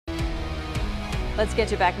Let's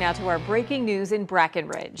get you back now to our breaking news in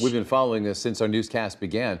Brackenridge. We've been following this since our newscast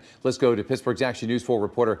began. Let's go to Pittsburgh's Action News 4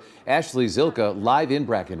 reporter Ashley Zilka live in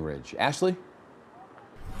Brackenridge. Ashley?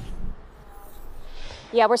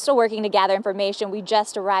 Yeah, we're still working to gather information. We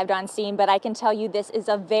just arrived on scene, but I can tell you this is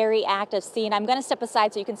a very active scene. I'm going to step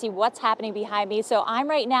aside so you can see what's happening behind me. So I'm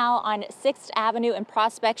right now on 6th Avenue and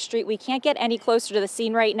Prospect Street. We can't get any closer to the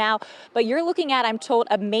scene right now, but you're looking at, I'm told,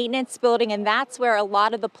 a maintenance building, and that's where a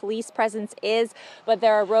lot of the police presence is. But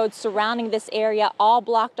there are roads surrounding this area, all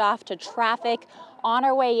blocked off to traffic. On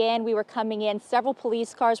our way in, we were coming in, several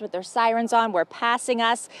police cars with their sirens on were passing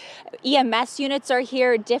us. EMS units are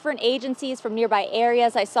here, different agencies from nearby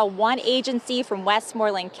areas. I saw one agency from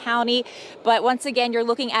Westmoreland County, but once again, you're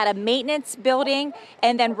looking at a maintenance building,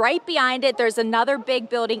 and then right behind it, there's another big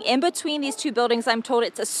building. In between these two buildings, I'm told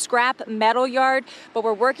it's a scrap metal yard, but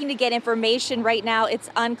we're working to get information right now.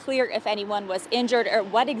 It's unclear if anyone was injured or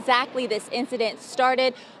what exactly this incident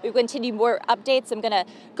started. We've continued more updates. I'm gonna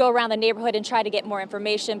go around the neighborhood and try to get more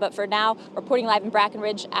information, but for now, reporting live in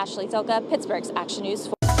Brackenridge, Ashley Zilka, Pittsburgh's Action News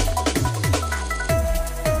 4.